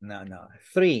 bathrooms. No.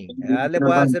 3. Le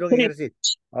voy a hacer un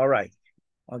ejercicio. All right.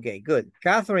 Okay, good.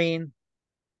 Catherine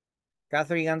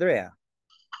Andrea.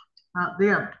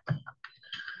 Dígame.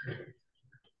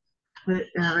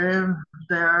 A ver,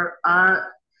 there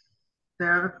are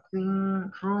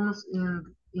 13 rooms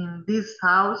in this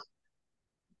house.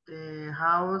 The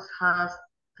house has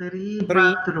 3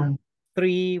 bathrooms.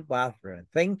 3 bathrooms.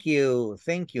 Thank you.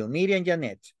 Miriam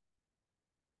Janet.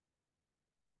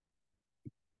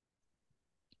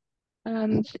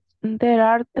 There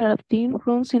are 13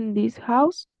 rooms in this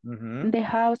house. The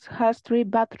house has 3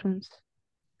 bathrooms.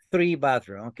 3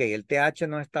 bathrooms. Okay, el TH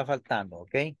no está faltando,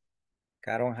 okay?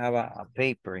 I don't have a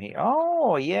paper here.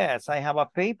 Oh, yes, I have a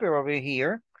paper over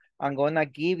here. I'm gonna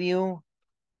give you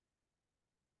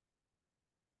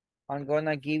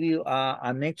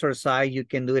an exercise. You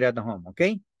can do it at home,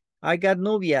 okay? I got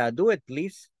Nubia. Do it,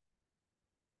 please.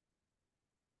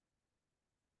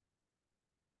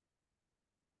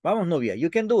 Vamos, Nubia. You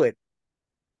can do it.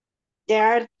 There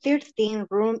are 13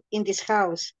 rooms in this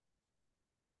house.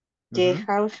 The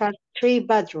house has 3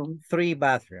 bathrooms. 3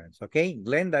 bathrooms, okay?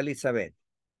 Glenda Elizabeth.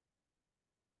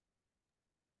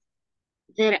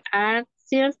 There are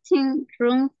 13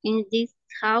 rooms in this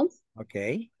house.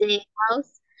 Okay. The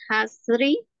house has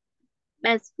 3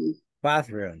 bathrooms.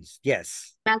 Bathrooms,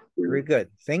 yes. Bathrooms. Very good.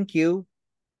 Thank you.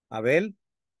 Abel.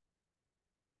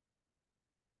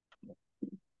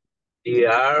 There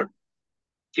are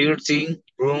 13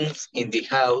 rooms in the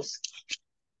house.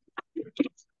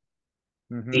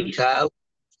 The house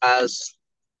has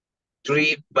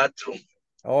 3 bathrooms.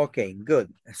 Okay, good.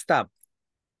 Stop.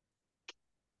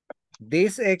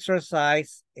 This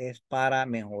exercise es para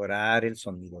mejorar el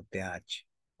sonido TH.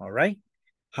 All right?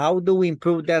 How do we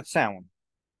improve that sound?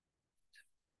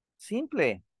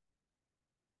 Simple.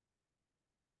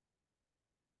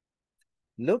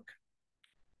 Look.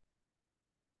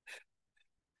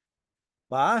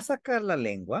 Va a sacar la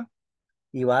lengua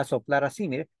y va a soplar así,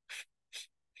 mire.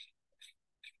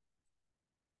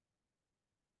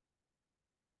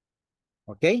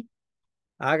 ¿Ok?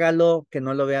 Hágalo que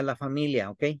no lo vea la familia,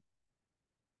 ¿ok?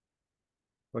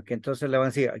 Porque entonces le van a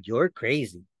decir, you're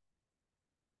crazy.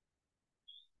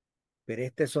 Pero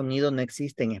este sonido no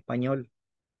existe en español.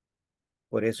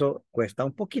 Por eso cuesta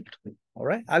un poquito. All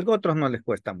right? Algo a otros no les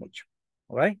cuesta mucho.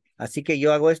 All right? Así que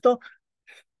yo hago esto.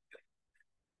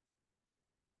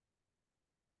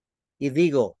 Y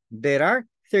digo, there are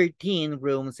 13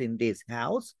 rooms in this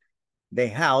house. The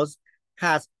house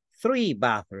has 3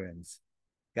 bathrooms.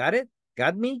 Got it?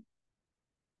 Got me?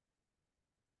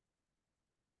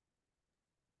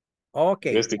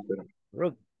 Okay. Yes, teacher.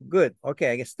 Good.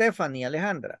 Okay, Stephanie,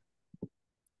 Alejandra.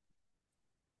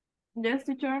 Yes,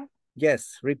 teacher.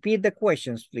 Yes, repeat the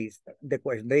questions, please.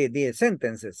 The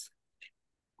sentences.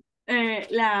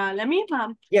 La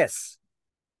misma. Yes.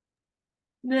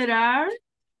 There are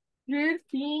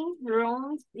 13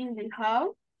 rooms in the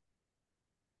house.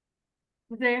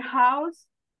 The house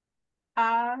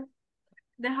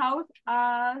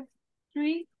has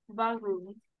 3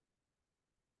 bathrooms.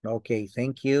 Okay,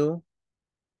 thank you.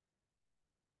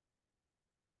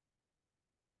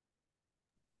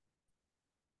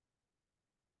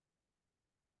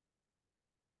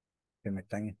 Se me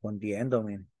están escondiendo,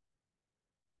 man.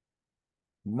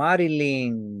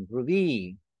 Marilyn,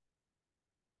 Ruby.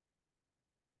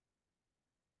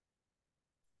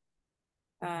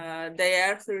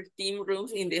 There are 13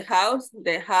 rooms in the house.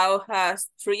 The house has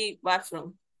 3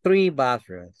 bathrooms. 3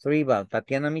 bathrooms. 3 bathrooms.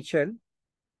 Tatiana Michelle.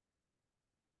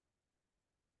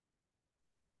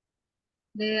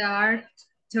 There are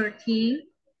 13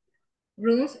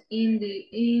 rooms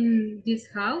in this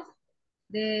house.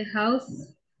 The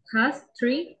house has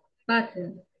 3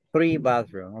 bathrooms. 3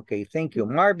 bathrooms. Okay, thank you.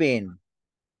 Marvin.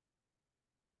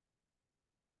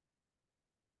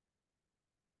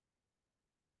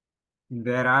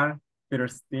 There are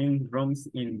 13 rooms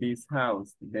in this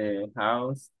house. The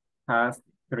house has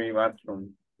 3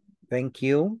 bathrooms. Thank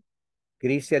you.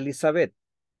 Gracia Elizabeth.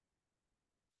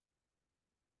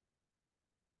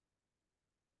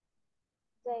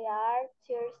 There are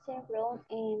 13 rooms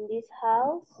in this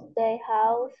house. The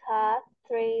house has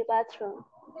 3 bathrooms.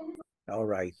 All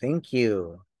right, thank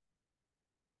you.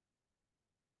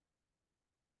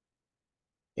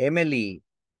 Emily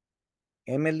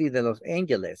de Los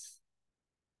Ángeles.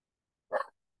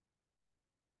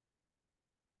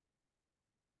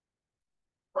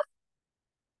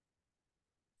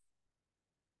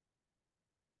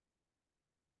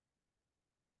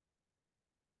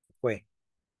 fue.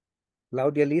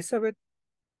 Claudia Elizabeth,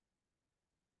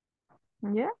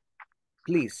 Yeah.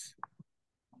 please.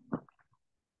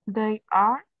 They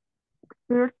are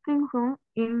 13 rooms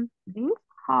in this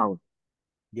house.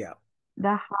 Yeah.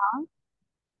 The house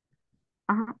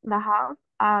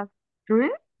has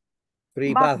three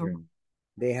Bathrooms.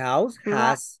 The house Three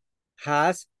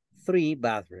has 3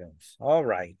 bathrooms. All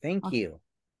right. Thank Okay. you.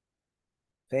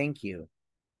 Thank you.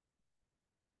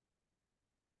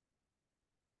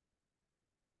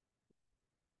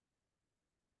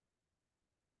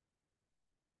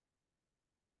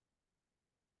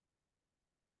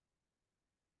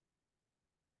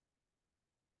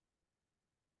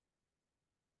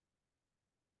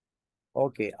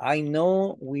 Okay, I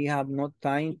know we have no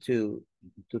time to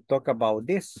talk about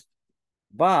this,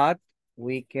 but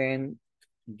we can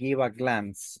give a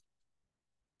glance.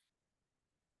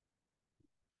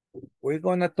 We're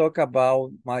gonna talk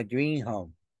about my dream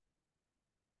home.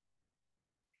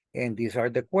 And these are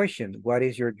the questions. What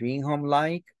is your dream home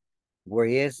like? Where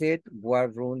is it?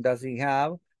 What room does it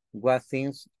have? What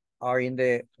things are in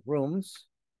the rooms?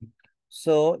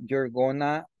 So you're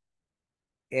gonna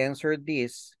answer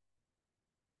this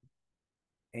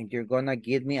and you're gonna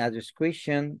give me a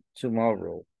description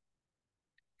tomorrow.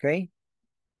 Okay?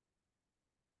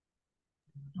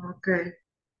 Okay.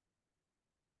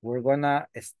 We're gonna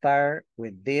start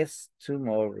with this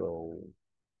tomorrow.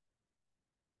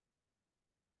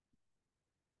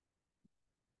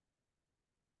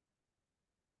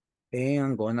 And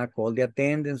I'm gonna call the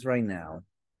attendance right now.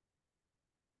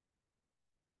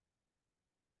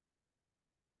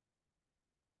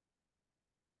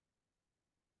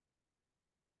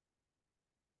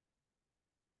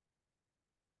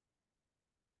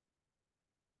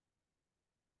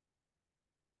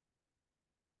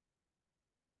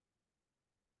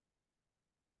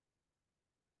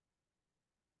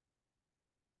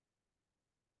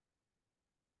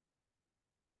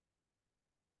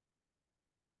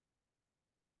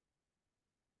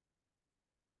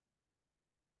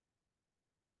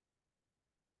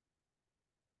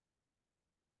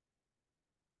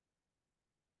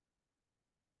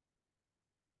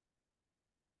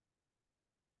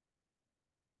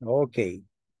 Okay.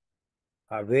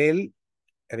 Abel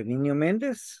Herminio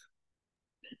Méndez.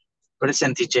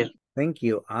 Present, teacher. Thank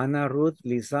you. Ana Ruth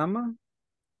Lizama.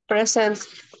 Present.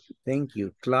 Thank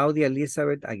you. Claudia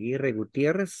Elizabeth Aguirre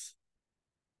Gutiérrez.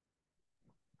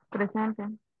 Presente.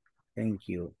 Thank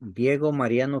you. Diego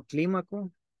Mariano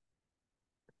Clímaco.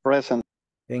 Present.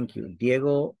 Thank you.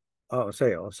 Diego,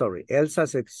 sorry. Elsa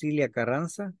Cecilia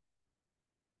Carranza.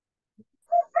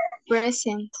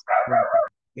 Present.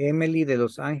 Emily de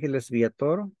Los Ángeles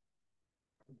Villatoro.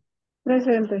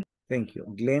 Presente. Thank you.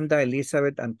 Glenda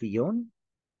Elizabeth Antillón.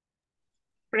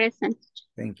 Present.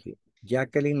 Thank you.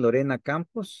 Jacqueline Lorena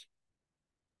Campos.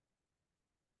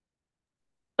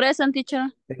 Present, teacher.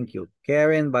 Thank you.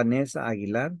 Karen Vanessa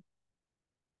Aguilar.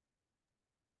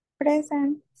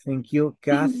 Present. Thank you.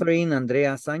 Catherine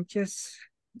Andrea Sánchez.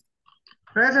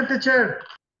 Present, teacher.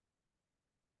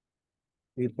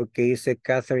 ¿Y por qué dice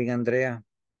Catherine Andrea?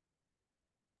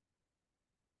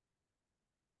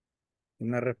 Y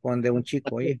me responde un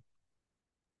chico, oye.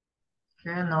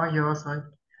 Que no, yo soy.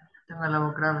 Tengo la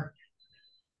voz grave.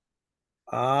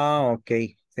 Ah,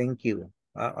 okay. Thank you.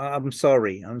 I'm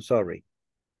sorry. I'm sorry.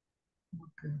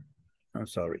 Okay. I'm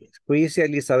sorry. Luisa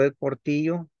Elizabeth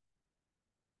Portillo.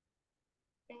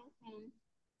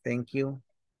 Thank you.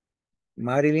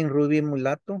 Marilyn Ruby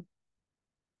Mulato.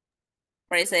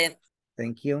 Present.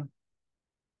 Thank you.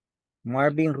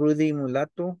 Marvin Rudy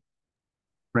Mulato.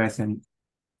 Present.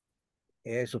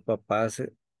 Sus papás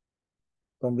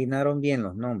combinaron bien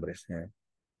los nombres.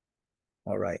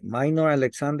 All right. Minor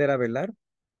Alexander Avelar.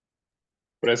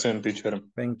 Present, teacher.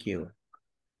 Thank you.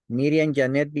 Miriam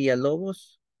Janet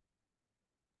Villalobos.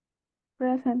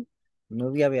 Present.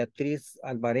 Nubia Beatriz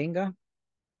Alvarenga.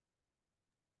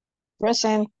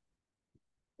 Present.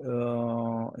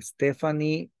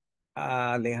 Stephanie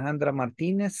Alejandra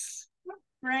Martínez.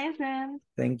 Present.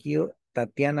 Thank you.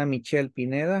 Tatiana Michelle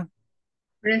Pineda.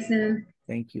 Present.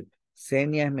 Thank you.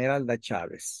 Senia Esmeralda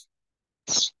Chávez.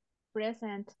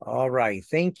 Present. All right.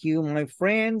 Thank you, my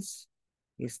friends.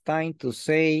 It's time to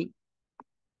say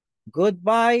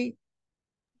goodbye.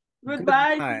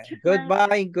 Goodbye, Good night. teacher.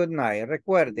 Goodbye, good night.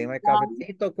 Recuerden, el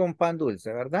cafecito con pan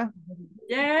dulce, ¿verdad?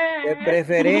 Yeah.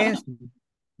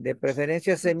 De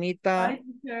preferencia semita Bye,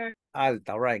 teacher.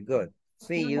 alta. All right, good.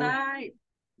 See Good you. night.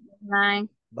 Nine.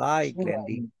 Bye,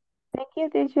 Glendy. Thank you,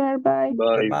 teacher. Bye.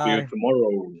 Bye. See you Bye.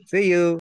 tomorrow. See you.